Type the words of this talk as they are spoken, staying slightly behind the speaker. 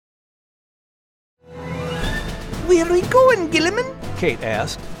Where are we going, Gilliman? Kate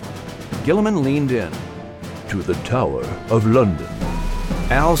asked. Gilliman leaned in. To the Tower of London.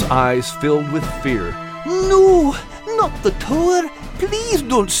 Al's eyes filled with fear. No, not the tower. Please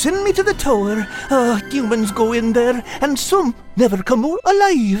don't send me to the tower. Humans go in there, and some never come out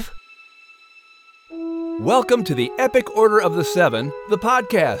alive. Welcome to the Epic Order of the Seven, the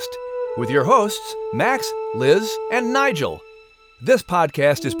podcast, with your hosts, Max, Liz, and Nigel. This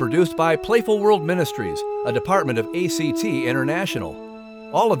podcast is produced by Playful World Ministries, a department of ACT International.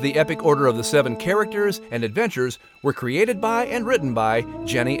 All of the Epic Order of the Seven characters and adventures were created by and written by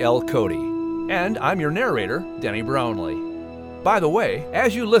Jenny L. Cody. And I'm your narrator, Denny Brownlee. By the way,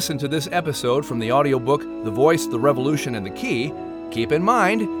 as you listen to this episode from the audiobook The Voice, the Revolution, and the Key, keep in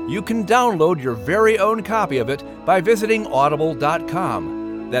mind you can download your very own copy of it by visiting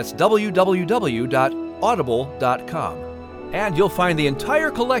audible.com. That's www.audible.com. And you'll find the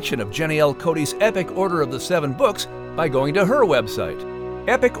entire collection of Jenny L. Cody's Epic Order of the Seven books by going to her website,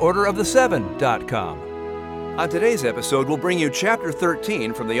 epicorderoftheseven.com. On today's episode, we'll bring you Chapter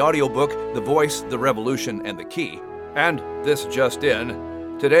 13 from the audiobook The Voice, the Revolution, and the Key. And this just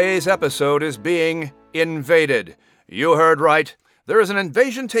in, today's episode is being invaded. You heard right. There is an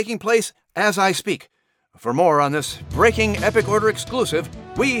invasion taking place as I speak. For more on this breaking Epic Order exclusive,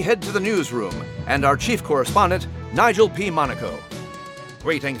 we head to the newsroom and our chief correspondent, Nigel P. Monaco.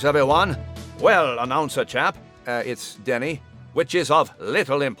 Greetings, everyone. Well, announcer chap, it's Denny, which is of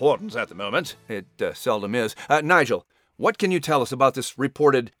little importance at the moment. It seldom is. Nigel, what can you tell us about this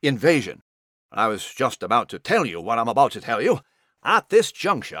reported invasion? I was just about to tell you what I'm about to tell you. At this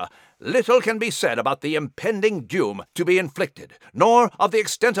juncture, little can be said about the impending doom to be inflicted, nor of the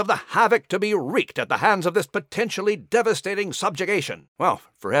extent of the havoc to be wreaked at the hands of this potentially devastating subjugation. Well,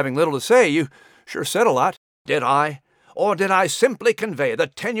 for having little to say, you sure said a lot. Did I? Or did I simply convey the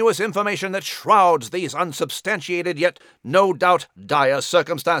tenuous information that shrouds these unsubstantiated yet no doubt dire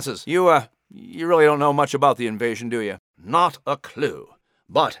circumstances? You really don't know much about the invasion, do you? Not a clue.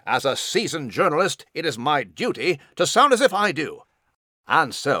 But as a seasoned journalist, it is my duty to sound as if I do.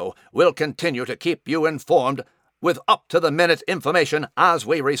 And so, we'll continue to keep you informed with up-to-the-minute information as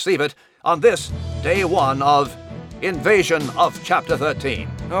we receive it on this day one of Invasion of Chapter 13.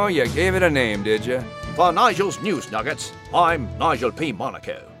 Oh, you gave it a name, did you? For Nigel's News Nuggets, I'm Nigel P.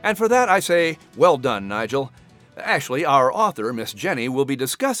 Monaco. And for that I say, well done, Nigel. Actually, our author, Miss Jenny, will be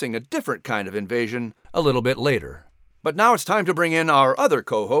discussing a different kind of invasion a little bit later. But now it's time to bring in our other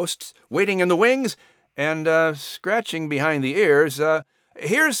co-hosts, waiting in the wings and scratching behind the ears.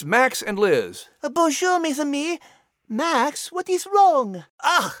 Here's Max and Liz. Bonjour, mes amis. Max, what is wrong?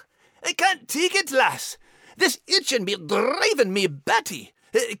 I can't take it, lass. This itching be driving me batty.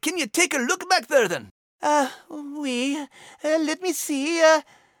 Can you take a look back there, then? Oui. Let me see.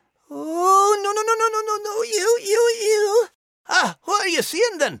 Oh, no, you. What are you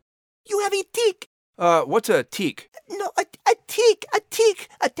seeing, then? You have a tick. What's a teak? No, a tick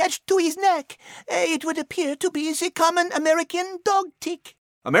attached to his neck. It would appear to be the common American dog tick.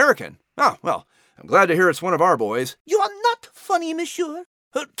 American? Oh, well, I'm glad to hear it's one of our boys. You are not funny, monsieur.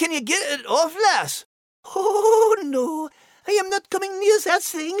 Can you get it off, lass? Oh, no. I am not coming near that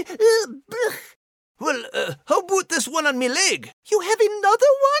thing. Well, how about this one on me leg? You have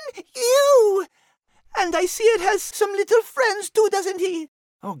another one? Ew! And I see it has some little friends too, doesn't he?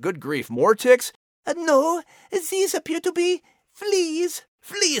 Oh, good grief, more ticks? No, these appear to be fleas.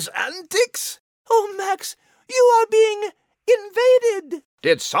 Fleas and ticks? Oh, Max, you are being invaded.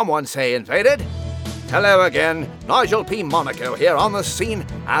 Did someone say invaded? Hello again, Nigel P. Monaco here on the scene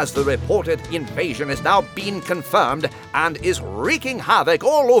as the reported invasion is now being confirmed and is wreaking havoc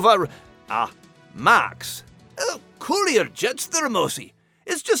all over, Max. Courier jets there, Mosey.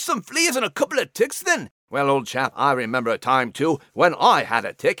 It's just some fleas and a couple of ticks, then. Well, old chap, I remember a time, too, when I had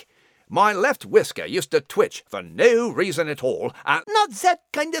a tick. My left whisker used to twitch for no reason at all, and... Not that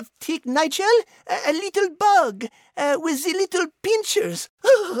kind of tick, Nigel. A little bug, with the little pinchers.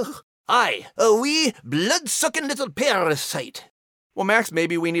 Aye, a wee, blood-sucking little parasite. Well, Max,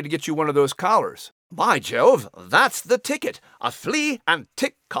 maybe we need to get you one of those collars. By Jove, that's the ticket. A flea and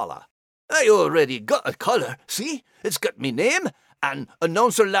tick collar. I already got a collar, see? It's got me name, and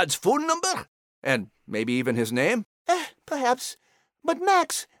announcer lad's phone number. And maybe even his name? Perhaps. But,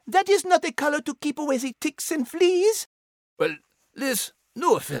 Max, that is not a collar to keep away the ticks and fleas. Well, Liz,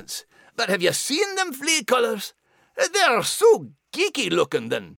 no offence, but have you seen them flea collars? They're so geeky looking,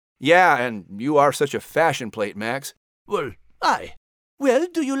 then. Yeah, and you are such a fashion plate, Max. Well, aye. Well,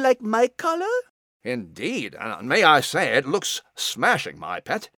 do you like my collar? Indeed, and may I say it looks smashing, my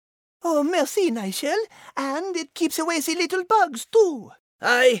pet. Oh, merci, Nigel. And it keeps away the little bugs, too.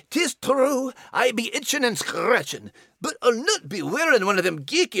 Aye, 'tis true, I be itching and scratching, but I'll not be wearing one of them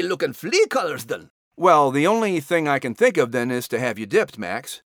geeky-looking flea collars then. Well, the only thing I can think of then is to have you dipped,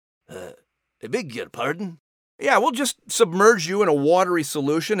 Max. I beg your pardon? Yeah, we'll just submerge you in a watery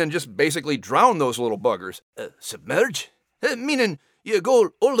solution and just basically drown those little buggers. Submerge? Meaning you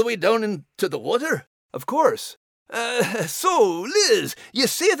go all the way down into the water? Of course. So, Liz, you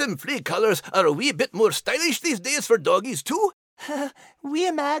say them flea collars are a wee bit more stylish these days for doggies too? Oui,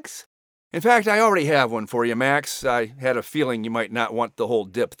 Max. In fact, I already have one for you, Max. I had a feeling you might not want the whole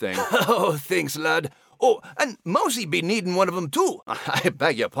dip thing. Oh, thanks, lad. Oh, and Mousy be needing one of them too. I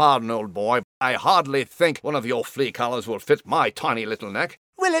beg your pardon, old boy. I hardly think one of your flea collars will fit my tiny little neck.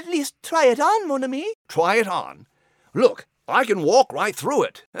 Well, at least try it on, mon ami. Try it on? Look, I can walk right through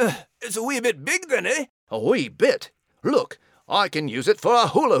it. It's a wee bit big then, eh? A wee bit? Look, I can use it for a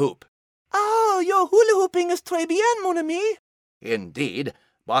hula hoop. Oh, your hula hooping is très bien, mon ami. Indeed,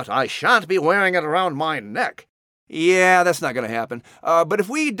 but I shan't be wearing it around my neck. Yeah, that's not going to happen. But if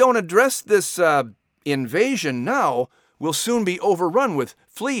we don't address this, invasion now, we'll soon be overrun with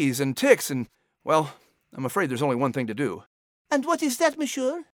fleas and ticks and, well, I'm afraid there's only one thing to do. And what is that,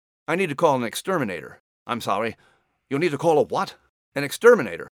 monsieur? I need to call an exterminator. I'm sorry. You'll need to call a what? An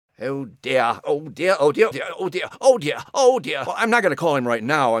exterminator. Oh dear, oh dear, oh dear, oh dear, oh dear, oh dear. Well, I'm not going to call him right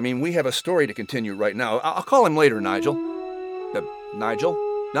now. I mean, we have a story to continue right now. I'll call him later, Nigel. Nigel?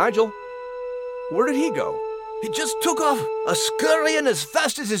 Nigel? Where did he go? He just took off, scurrying as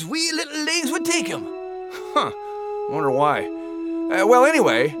fast as his wee little legs would take him. Huh. Wonder why. Well,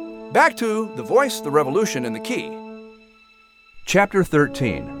 anyway, back to The Voice, the Revolution, and the Key. Chapter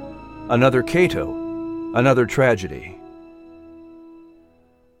 13. Another Cato. Another Tragedy.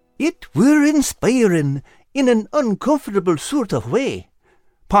 It were inspiring in an uncomfortable sort of way,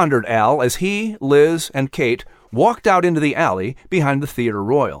 pondered Al as he, Liz, and Kate walked out into the alley behind the Theatre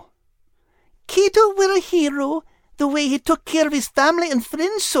Royal. Cato were a hero, the way he took care of his family and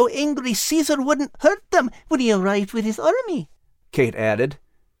friends so angry Caesar wouldn't hurt them when he arrived with his army, Kate added.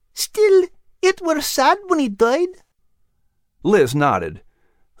 Still, it were sad when he died. Liz nodded.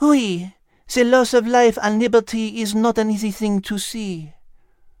 Oui, the loss of life and liberty is not an easy thing to see.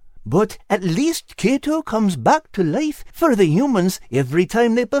 But at least Cato comes back to life for the humans every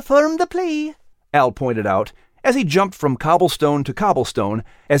time they perform the play, Al pointed out, as he jumped from cobblestone to cobblestone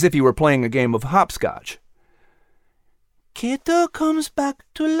as if he were playing a game of hopscotch. Cato comes back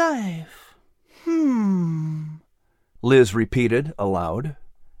to life. Liz repeated aloud.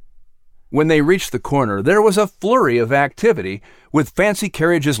 When they reached the corner, there was a flurry of activity, with fancy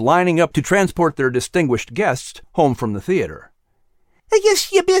carriages lining up to transport their distinguished guests home from the theater. I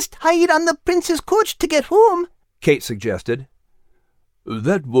guess you best hide on the prince's coach to get home, Kate suggested.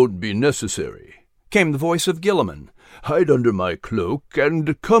 That won't be necessary, came the voice of Gilliman. Hide under my cloak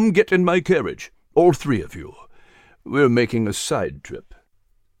and come get in my carriage, all three of you. We're making a side trip.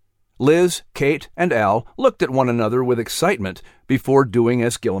 Liz, Kate, and Al looked at one another with excitement before doing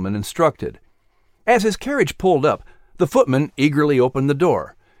as Gilliman instructed. As his carriage pulled up, the footman eagerly opened the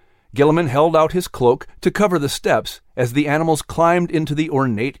door. Gilliman held out his cloak to cover the steps as the animals climbed into the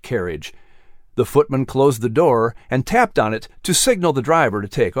ornate carriage. The footman closed the door and tapped on it to signal the driver to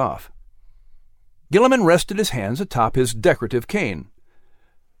take off. Gilliman rested his hands atop his decorative cane.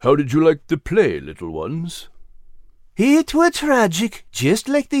 How did you like the play, little ones? It were tragic, just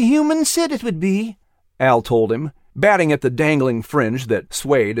like the humans said it would be, Al told him, batting at the dangling fringe that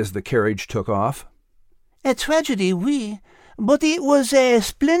swayed as the carriage took off. A tragedy, oui, but it was a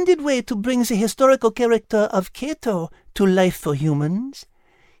splendid way to bring the historical character of Cato to life for humans.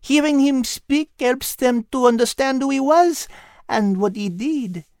 Hearing him speak helps them to understand who he was and what he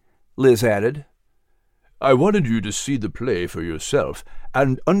did, Liz added. I wanted you to see the play for yourself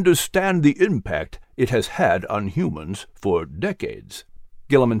and understand the impact it has had on humans for decades,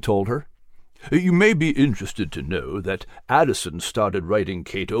 Gilliman told her. You may be interested to know that Addison started writing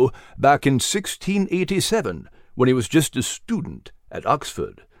Cato back in 1687, when he was just a student at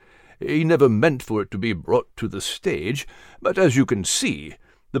Oxford. He never meant for it to be brought to the stage, but as you can see,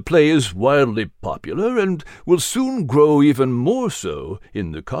 the play is wildly popular and will soon grow even more so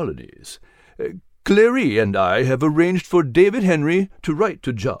in the colonies. Clary and I have arranged for David Henry to write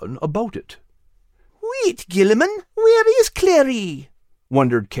to John about it. Wait, Gilliman, where is Clary?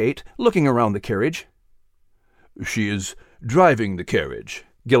 Wondered Kate, looking around the carriage. She is driving the carriage,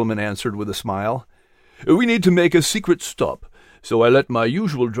 Gilliman answered with a smile. We need to make a secret stop, so I let my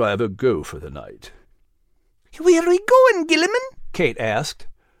usual driver go for the night. Where are we going, Gilliman? Kate asked.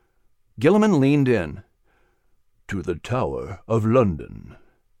 Gilliman leaned in. To the Tower of London.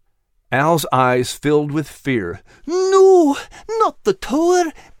 Al's eyes filled with fear. No, not the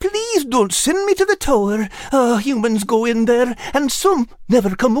tower. Please don't send me to the tower. Humans go in there, and some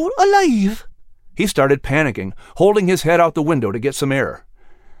never come out alive. He started panicking, holding his head out the window to get some air.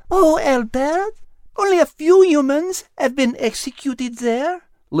 Oh, Albert, only a few humans have been executed there,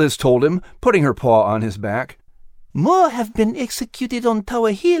 Liz told him, putting her paw on his back. More have been executed on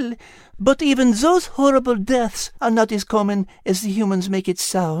Tower Hill, but even those horrible deaths are not as common as the humans make it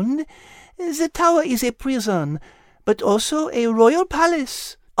sound. The tower is a prison, but also a royal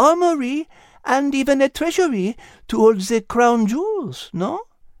palace, armory, and even a treasury to hold the crown jewels, no?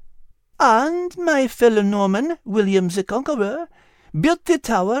 And my fellow Norman, William the Conqueror, built the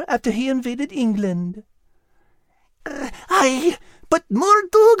tower after he invaded England. Aye, but more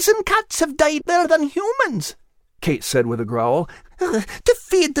dogs and cats have died there than humans, Kate said with a growl. To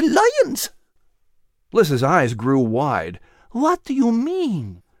feed the lions. Liz's eyes grew wide. What do you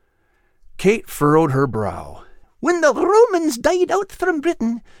mean? Kate furrowed her brow. When the Romans died out from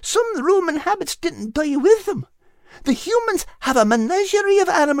Britain, some Roman habits didn't die with them. The humans have a menagerie of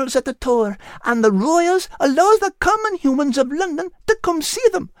animals at the tower, and the royals allow the common humans of London to come see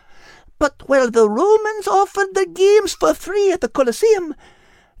them. But while the Romans offered their games for free at the Colosseum,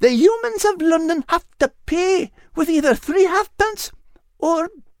 the humans of London have to pay with either 3 halfpence or...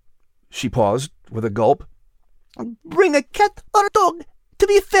 She paused with a gulp. Bring a cat or a dog to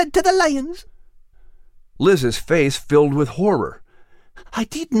be fed to the lions. Liz's face filled with horror. I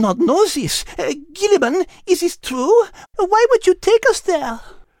did not know this. Gilliman, is this true? Why would you take us there?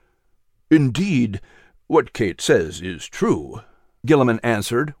 Indeed, what Kate says is true, Gilliman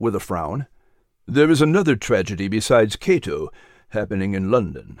answered with a frown. There is another tragedy besides Cato happening in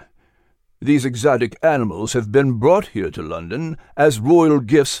London. These exotic animals have been brought here to London as royal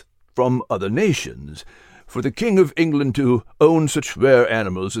gifts from other nations. For the King of England to own such rare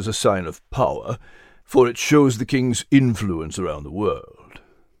animals is a sign of power, for it shows the king's influence around the world.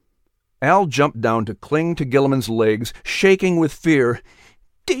 Al jumped down to cling to Gilliman's legs, shaking with fear.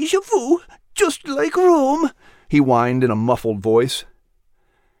 Déjà vu, just like Rome, he whined in a muffled voice.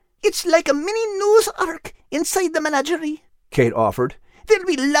 It's like a mini Noah's Ark inside the menagerie, Kate offered. There'll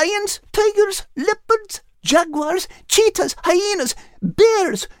be lions, tigers, leopards, jaguars, cheetahs, hyenas,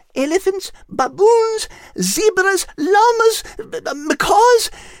 bears, elephants, baboons, zebras, llamas,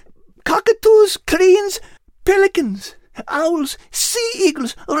 macaws, cockatoos, cranes, pelicans, owls, sea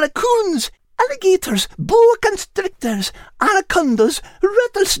eagles, raccoons, alligators, boa constrictors, anacondas,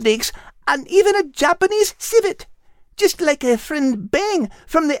 rattlesnakes, and even a Japanese civet, just like a friend Bang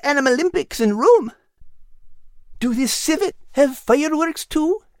from the Animal Olympics in Rome. Do this civet have fireworks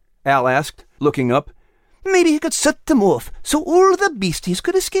too? Al asked, looking up. Maybe he could set them off so all the beasties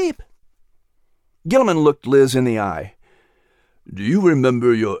could escape. Gilliman looked Liz in the eye. Do you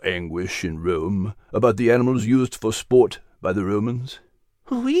remember your anguish in Rome about the animals used for sport by the Romans?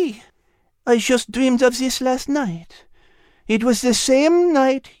 Oui. I just dreamed of this last night. It was the same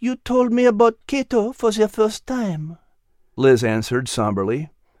night you told me about Cato for the first time, Liz answered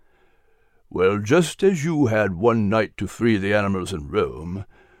somberly. Well, just as you had one night to free the animals in Rome,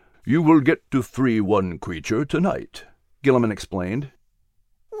 you will get to free one creature tonight, Gilliman explained.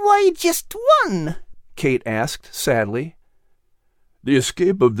 Why just one? Kate asked sadly. The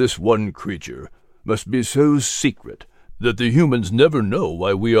escape of this one creature must be so secret that the humans never know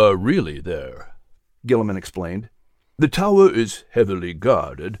why we are really there, Gilliman explained. The tower is heavily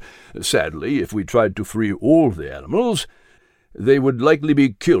guarded. Sadly, if we tried to free all the animals, they would likely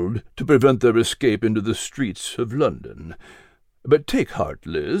be killed to prevent their escape into the streets of London. But take heart,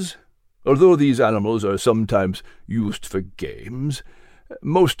 Liz. Although these animals are sometimes used for games,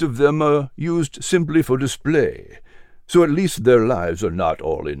 most of them are used simply for display, so at least their lives are not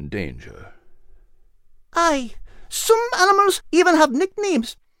all in danger. Aye, some animals even have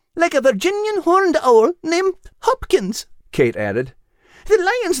nicknames, like a Virginian horned owl named Hopkins, Kate added. The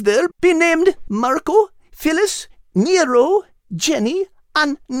lions there be named Marco, Phyllis, Nero, Jenny,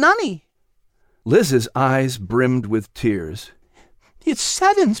 and Nanny. Liz's eyes brimmed with tears. It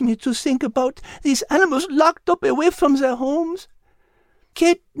saddens me to think about these animals locked up away from their homes.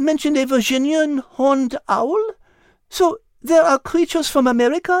 Kate mentioned a Virginian horned owl, so there are creatures from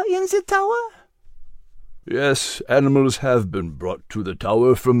America in the tower? Yes, animals have been brought to the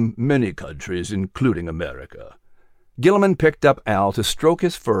tower from many countries, including America. Gilliman picked up Al to stroke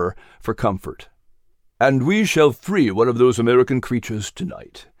his fur for comfort. And we shall free one of those American creatures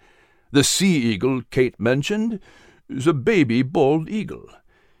tonight. The sea eagle Kate mentioned is a baby bald eagle.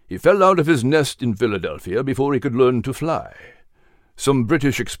 He fell out of his nest in Philadelphia before he could learn to fly. Some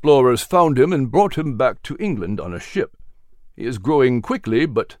British explorers found him and brought him back to England on a ship. He is growing quickly,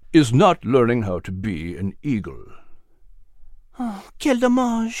 but is not learning how to be an eagle." Oh, quel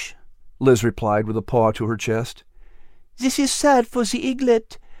dommage, Liz replied with a paw to her chest. This is sad for the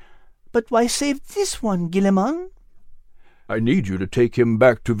eaglet. But why save this one, Guillemon? "I need you to take him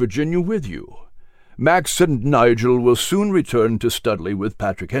back to Virginia with you. Max and Nigel will soon return to Studley with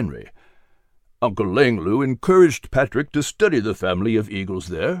Patrick Henry. Uncle Langlew encouraged Patrick to study the family of eagles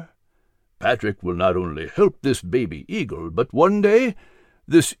there. Patrick will not only help this baby eagle, but one day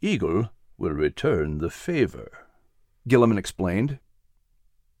this eagle will return the favor," Guilliman explained.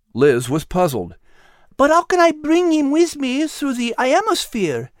 Liz was puzzled. But how can I bring him with me through the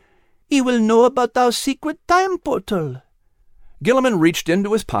ionosphere? He will know about our secret time portal. Guilliman reached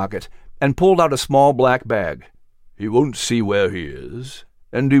into his pocket and pulled out a small black bag. "He won't see where he is,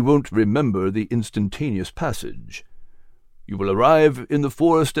 and he won't remember the instantaneous passage. You will arrive in the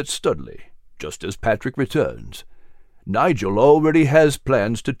forest at Studley, just as Patrick returns. Nigel already has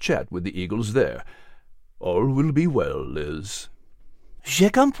plans to chat with the eagles there. All will be well, Liz." Je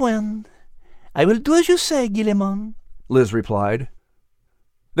comprends. I will do as you say, Guillemon, Liz replied.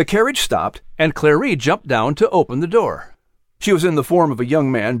 The carriage stopped, and Clary jumped down to open the door. She was in the form of a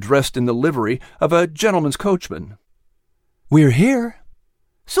young man dressed in the livery of a gentleman's coachman. "We're here."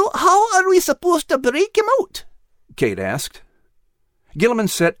 So how are we supposed to break him out? Kate asked. Guilliman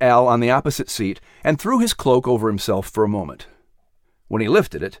set Al on the opposite seat and threw his cloak over himself for a moment. When he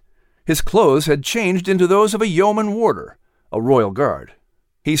lifted it, his clothes had changed into those of a yeoman warder, a royal guard.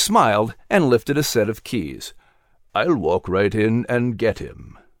 He smiled and lifted a set of keys. "I'll walk right in and get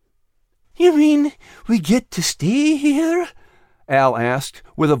him." You mean we get to stay here? Al asked,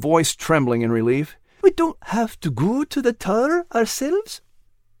 with a voice trembling in relief. We don't have to go to the tower ourselves?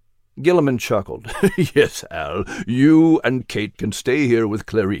 Guilliman chuckled. "Yes, Al, you and Kate can stay here with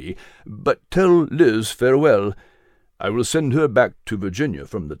Clary, but tell Liz farewell. I will send her back to Virginia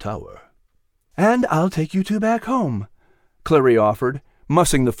from the tower." "And I'll take you two back home," Clary offered,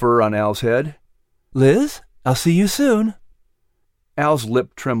 mussing the fur on Al's head. "Liz, I'll see you soon." Al's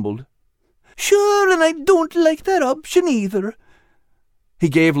lip trembled. "Sure, and I don't like that option either." He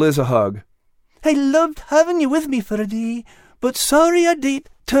gave Liz a hug. "I loved having you with me for a day, but sorry our date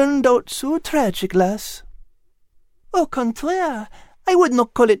turned out so tragic, lass." "Au contraire, I would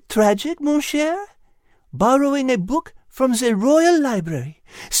not call it tragic, mon cher. Borrowing a book from the Royal Library,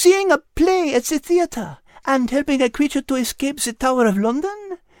 seeing a play at the theatre, and helping a creature to escape the Tower of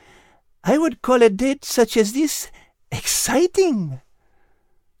London? I would call a date such as this exciting."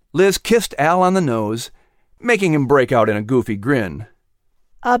 Liz kissed Al on the nose, making him break out in a goofy grin.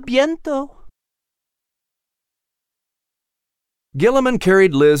 A bientôt. Guilliman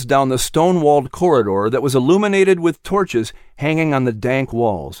carried Liz down the stone-walled corridor that was illuminated with torches hanging on the dank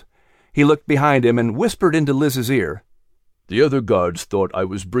walls. He looked behind him and whispered into Liz's ear. "The other guards thought I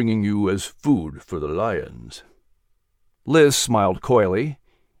was bringing you as food for the lions." Liz smiled coyly.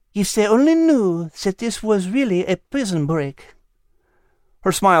 If they only knew that this was really a prison break.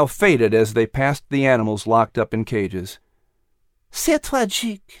 Her smile faded as they passed the animals locked up in cages. C'est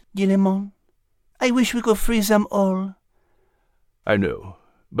tragique, Guillemon. I wish we could free them all. "I know,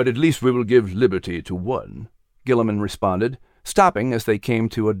 but at least we will give liberty to one," Guilliman responded, stopping as they came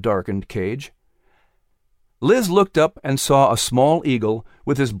to a darkened cage. Liz looked up and saw a small eagle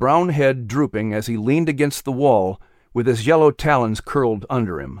with his brown head drooping as he leaned against the wall, with his yellow talons curled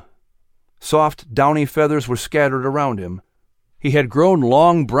under him. Soft, downy feathers were scattered around him. He had grown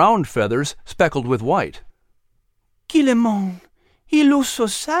long brown feathers speckled with white. Guillemon, he looks so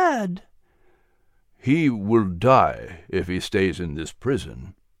sad. "He will die if he stays in this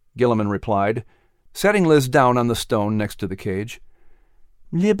prison," Guilliman replied, setting Liz down on the stone next to the cage.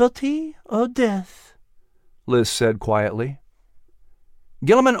 "Liberty or death?" Liz said quietly.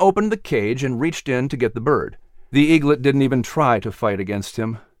 Guilliman opened the cage and reached in to get the bird. The eaglet didn't even try to fight against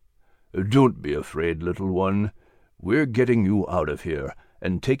him. "Don't be afraid, little one. We're getting you out of here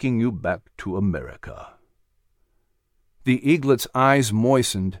and taking you back to America." The eaglet's eyes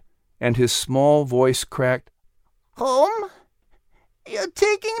moistened, and his small voice cracked. "Home? You're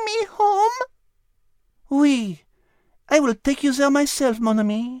taking me home?" "Oui. I will take you there myself, mon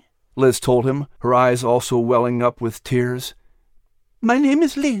ami," Liz told him, her eyes also welling up with tears. "My name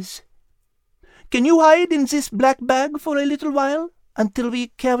is Liz. Can you hide in this black bag for a little while, until we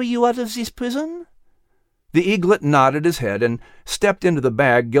carry you out of this prison?" The eaglet nodded his head and stepped into the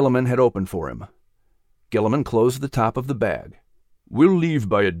bag Guilliman had opened for him. Guilliman closed the top of the bag. "We'll leave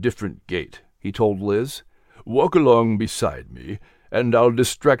by a different gate," he told Liz. "Walk along beside me, and I'll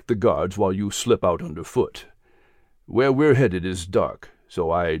distract the guards while you slip out underfoot. Where we're headed is dark,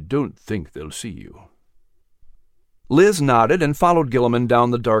 so I don't think they'll see you." Liz nodded and followed Gilliman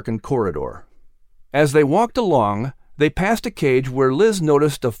down the darkened corridor. As they walked along, they passed a cage where Liz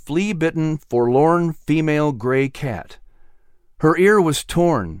noticed a flea-bitten, forlorn female gray cat. Her ear was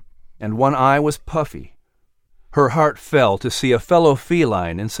torn, and one eye was puffy. Her heart fell to see a fellow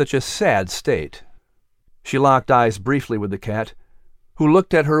feline in such a sad state. She locked eyes briefly with the cat, who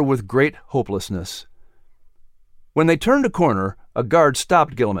looked at her with great hopelessness. When they turned a corner, a guard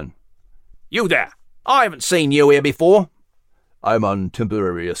stopped Gilliman. "You there! I haven't seen you here before." "I'm on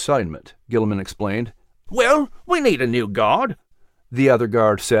temporary assignment," Gilliman explained. "Well, we need a new guard," the other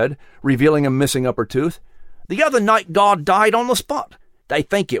guard said, revealing a missing upper tooth. "The other night guard died on the spot. They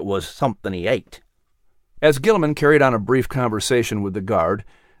think it was something he ate." As Gilliman carried on a brief conversation with the guard,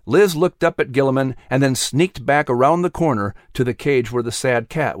 Liz looked up at Gilliman and then sneaked back around the corner to the cage where the sad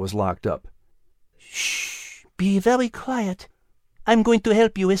cat was locked up. Shh! Be very quiet. I'm going to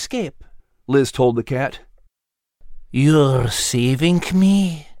help you escape, Liz told the cat. "You're saving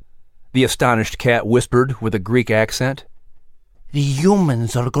me?" the astonished cat whispered with a Greek accent. "The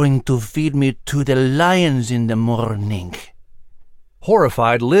humans are going to feed me to the lions in the morning."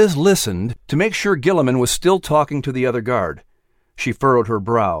 Horrified, Liz listened to make sure Gilliman was still talking to the other guard. She furrowed her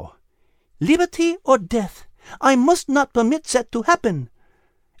brow. "Liberty or death? I must not permit that to happen."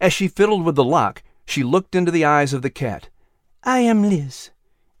 As she fiddled with the lock, she looked into the eyes of the cat. "I am Liz.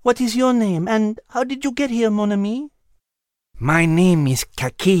 What is your name, and how did you get here, mon ami?" "My name is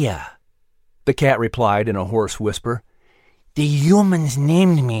Kakia," the cat replied in a hoarse whisper. "The humans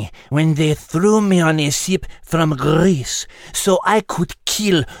named me when they threw me on a ship from Greece so I could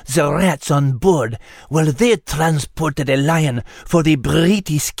kill the rats on board while they transported a lion for the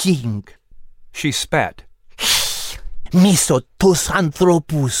British king." She spat.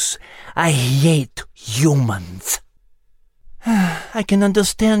 "Misotosanthropus. I hate humans." "I can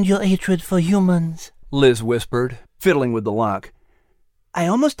understand your hatred for humans," Liz whispered, fiddling with the lock. "I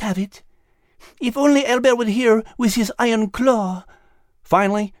almost have it. If only Albert were here with his iron claw."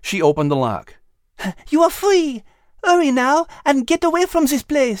 Finally, she opened the lock. "You are free! Hurry now and get away from this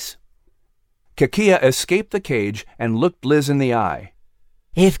place." Kakia escaped the cage and looked Liz in the eye.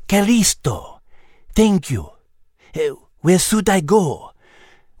 "Evkaristo, thank you. Where should I go?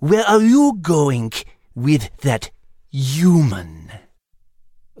 Where are you going with that human?"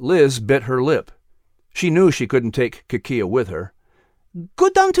 Liz bit her lip. She knew she couldn't take Kakia with her. "Go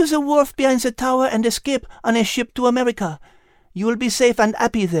down to the wharf behind the tower and escape on a ship to America. You will be safe and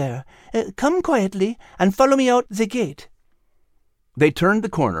happy there. Come quietly and follow me out the gate." They turned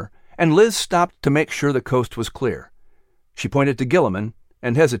the corner, and Liz stopped to make sure the coast was clear. She pointed to Gilliman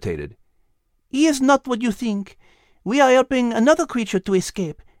and hesitated. "He is not what you think. We are helping another creature to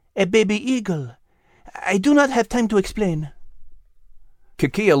escape, a baby eagle. I do not have time to explain."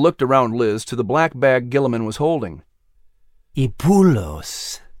 Kakia looked around Liz to the black bag Gilliman was holding.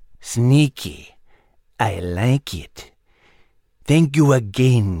 "Ipulos. Sneaky. I like it. Thank you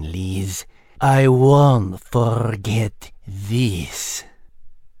again, Liz. I won't forget this."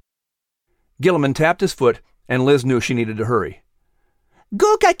 Gilliman tapped his foot, and Liz knew she needed to hurry.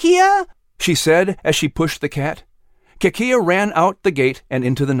 "Go, Kakia!" she said as she pushed the cat. Kakia ran out the gate and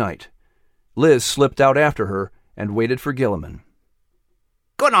into the night. Liz slipped out after her and waited for Gilliman.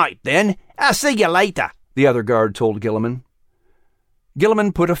 "Good night, then. I'll see you later," the other guard told Gilliman.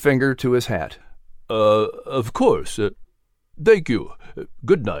 Gilliman put a finger to his hat. Of course. Thank you.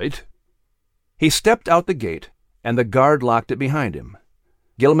 Good night." He stepped out the gate, and the guard locked it behind him.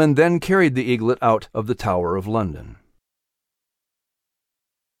 Gilliman then carried the eaglet out of the Tower of London.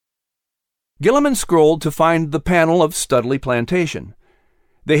 Gilliman scrolled to find the panel of Studley Plantation.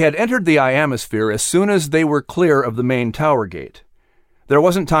 They had entered the ionosphere as soon as they were clear of the main tower gate. There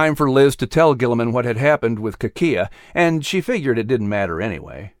wasn't time for Liz to tell Gilliman what had happened with Kakia, and she figured it didn't matter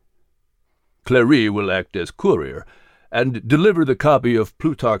anyway. "Clary will act as courier, and deliver the copy of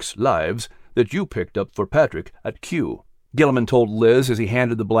Plutarch's Lives that you picked up for Patrick at Kew," Gilliman told Liz as he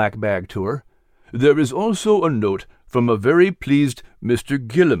handed the black bag to her. "There is also a note from a very pleased Mr.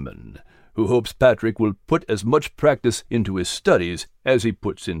 Gilliman, who hopes Patrick will put as much practice into his studies as he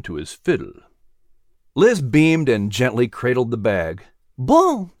puts into his fiddle." Liz beamed and gently cradled the bag.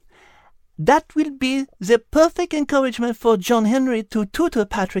 "Bon! That will be the perfect encouragement for John Henry to tutor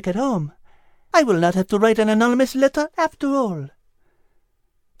Patrick at home. I will not have to write an anonymous letter after all."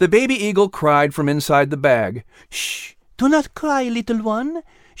 The baby eagle cried from inside the bag. "Shh! Do not cry, little one.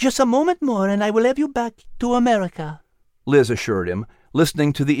 Just a moment more and I will have you back to America," Liz assured him,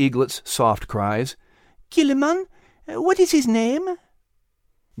 listening to the eaglet's soft cries. "Gilliman, what is his name?"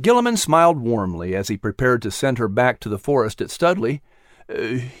 Gilliman smiled warmly as he prepared to send her back to the forest at Studley.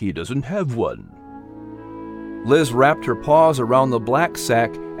 He doesn't have one." Liz wrapped her paws around the black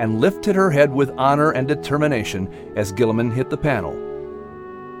sack and lifted her head with honor and determination as Gilliman hit the panel.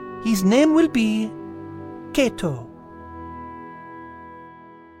 His name will be Cato.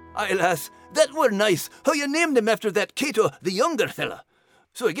 Aye, lass, that were nice, how you named him after that Cato the younger fella.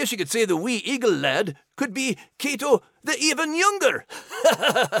 So I guess you could say the wee eagle lad could be Cato the even younger.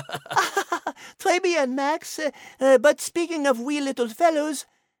 Très bien, Max. But speaking of wee little fellows,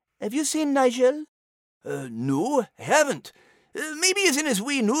 have you seen Nigel? No, I haven't. Maybe he's in his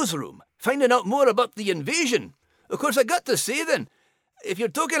wee newsroom, finding out more about the invasion. Of course, I got to say then, if you're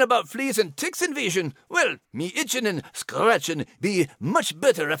talking about fleas and ticks invasion, well, me itching and scratching be much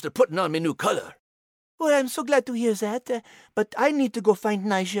better after putting on me new colour. Well, I'm so glad to hear that, but I need to go find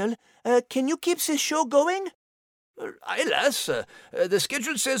Nigel. Can you keep this show going? Aye, lass. The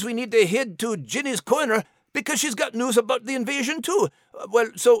schedule says we need to head to Ginny's Corner because she's got news about the invasion too.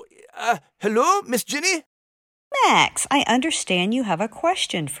 Hello, Miss Ginny? Max, I understand you have a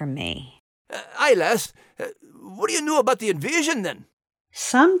question for me. Aye, lass. What do you know about the invasion then?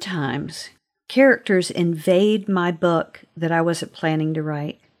 Sometimes characters invade my book that I wasn't planning to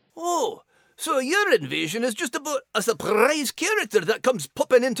write. Oh, so your invasion is just about a surprise character that comes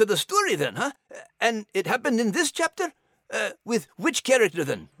popping into the story then, huh? And it happened in this chapter? With which character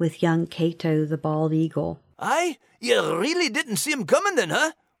then? With young Cato the bald eagle. Aye? You really didn't see him coming then,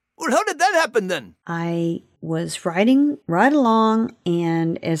 huh? Well, how did that happen then? I was writing right along,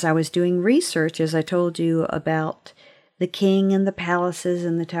 and as I was doing research, as I told you about the king and the palaces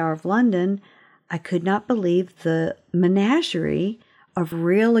and the Tower of London, I could not believe the menagerie of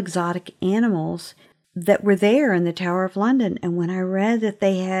real exotic animals that were there in the Tower of London. And when I read that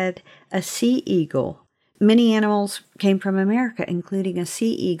they had a sea eagle, many animals came from America, including a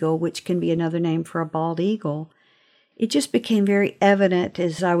sea eagle, which can be another name for a bald eagle. It just became very evident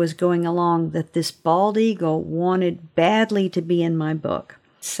as I was going along that this bald eagle wanted badly to be in my book.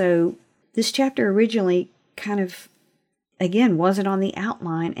 So this chapter originally kind of, again, wasn't on the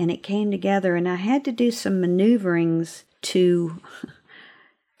outline, and it came together, and I had to do some maneuverings to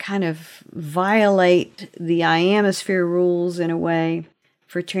kind of violate the ionosphere rules in a way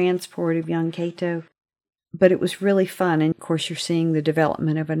for transport of young Cato. But it was really fun, and of course you're seeing the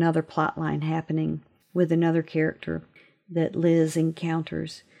development of another plot line happening with another character that Liz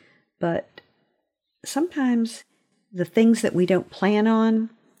encounters. But sometimes the things that we don't plan on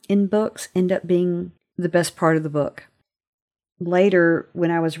in books end up being the best part of the book. Later, when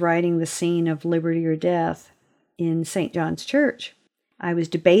I was writing the scene of Liberty or Death in St. John's Church, I was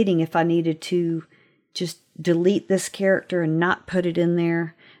debating if I needed to just delete this character and not put it in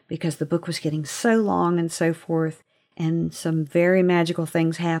there because the book was getting so long and so forth. And some very magical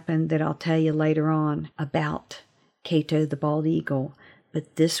things happened that I'll tell you later on about Cato the bald eagle.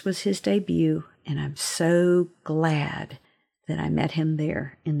 But this was his debut, and I'm so glad that I met him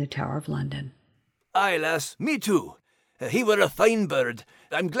there in the Tower of London. Aye, lass, me too. He were a fine bird.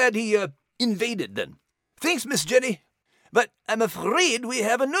 I'm glad he invaded then. Thanks, Miss Jenny. But I'm afraid we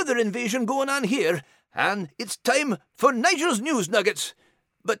have another invasion going on here, and it's time for Nigel's news nuggets.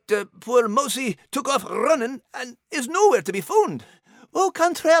 But poor Mousy took off running and is nowhere to be found. Au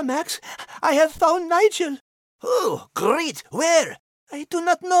contraire, Max. I have found Nigel. Oh, great. Where? I do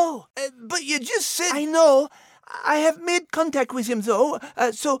not know. But you just said... I know. I have made contact with him, though,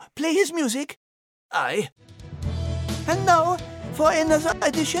 so play his music. Aye. And now, for another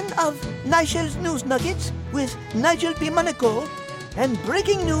edition of Nigel's News Nuggets with Nigel P. Monaco, and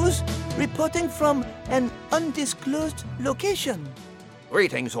breaking news reporting from an undisclosed location.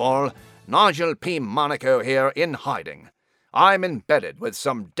 Greetings all, Nigel P. Monaco here in hiding. I'm embedded with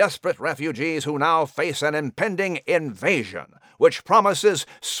some desperate refugees who now face an impending invasion, which promises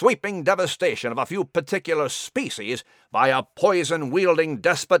sweeping devastation of a few particular species by a poison-wielding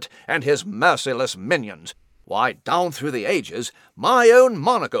despot and his merciless minions. Why, down through the ages, my own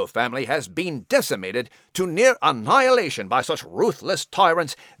Monaco family has been decimated to near annihilation by such ruthless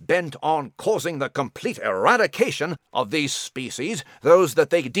tyrants bent on causing the complete eradication of these species, those that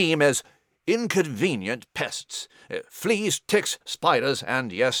they deem as inconvenient pests. Fleas, ticks, spiders,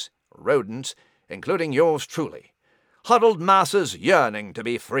 and, yes, rodents, including yours truly. Huddled masses yearning to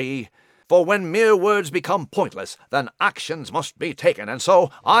be free. For when mere words become pointless, then actions must be taken, and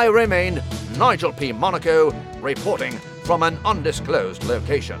so I remain Nigel P. Monaco, reporting from an undisclosed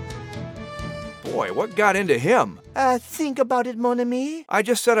location. Boy, what got into him? Think about it, mon ami. I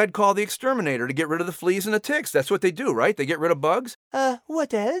just said I'd call the exterminator to get rid of the fleas and the ticks. That's what they do, right? They get rid of bugs?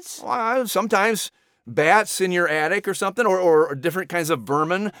 What else? Well, sometimes bats in your attic or something? Or different kinds of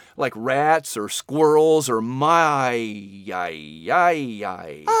vermin, like rats or squirrels or Ah,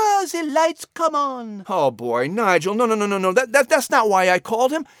 the lights come on. Oh, boy, Nigel, no. That's not why I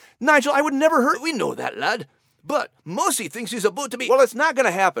called him. Nigel, I would never hurt... We know that, lad. But Mousy thinks he's about to be... Well, it's not going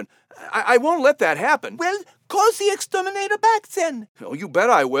to happen. I won't let that happen. Well, call the exterminator back then. Oh, you bet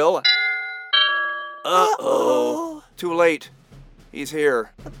I will. Uh-oh. Too late. He's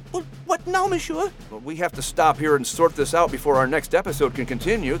here. Well, what now, monsieur? Well, we have to stop here and sort this out before our next episode can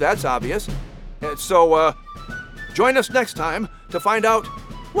continue. That's obvious. So, join us next time to find out...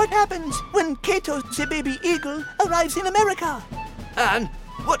 What happens when Cato the baby eagle arrives in America? And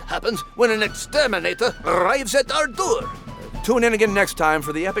what happens when an exterminator arrives at our door? Tune in again next time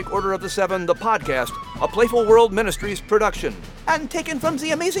for the Epic Order of the Seven, the podcast, a Playful World Ministries production. And taken from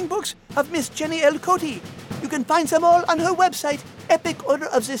the amazing books of Miss Jenny L. Cote. You can find them all on her website,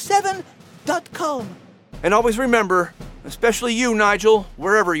 epicordерoftheseven.com. And always remember, especially you, Nigel,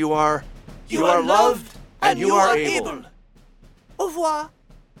 wherever you are, You are loved and you are able. Au revoir.